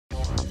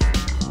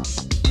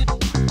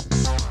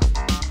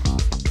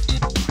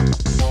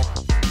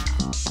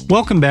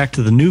Welcome back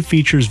to the New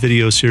Features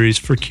video series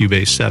for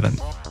Cubase 7.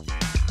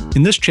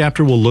 In this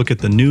chapter, we'll look at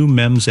the new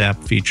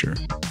MemZap feature.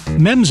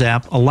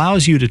 MemZap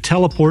allows you to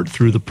teleport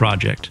through the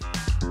project.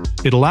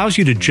 It allows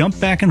you to jump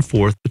back and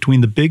forth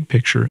between the big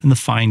picture and the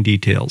fine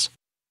details.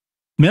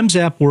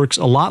 MemZap works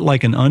a lot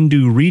like an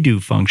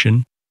undo-redo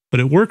function, but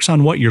it works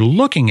on what you're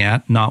looking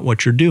at, not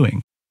what you're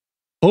doing.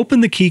 Open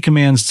the Key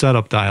Commands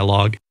Setup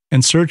dialog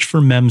and search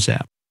for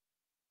MemZap.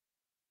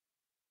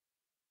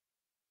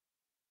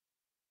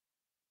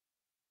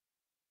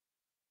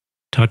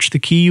 Touch the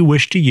key you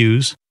wish to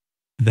use,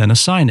 then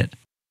assign it.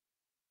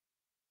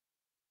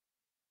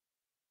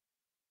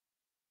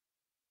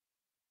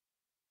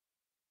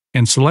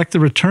 And select the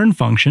return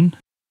function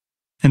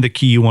and the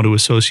key you want to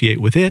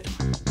associate with it,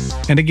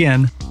 and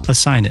again,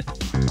 assign it.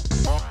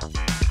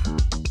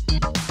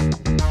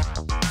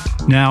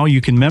 Now you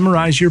can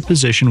memorize your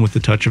position with the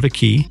touch of a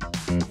key,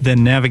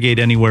 then navigate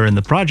anywhere in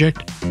the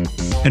project,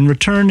 and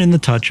return in the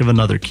touch of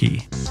another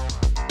key.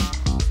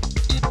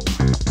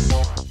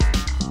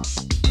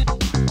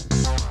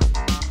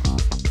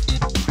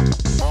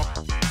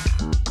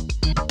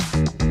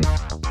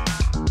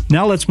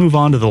 Now let's move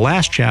on to the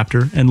last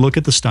chapter and look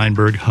at the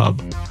Steinberg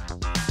hub.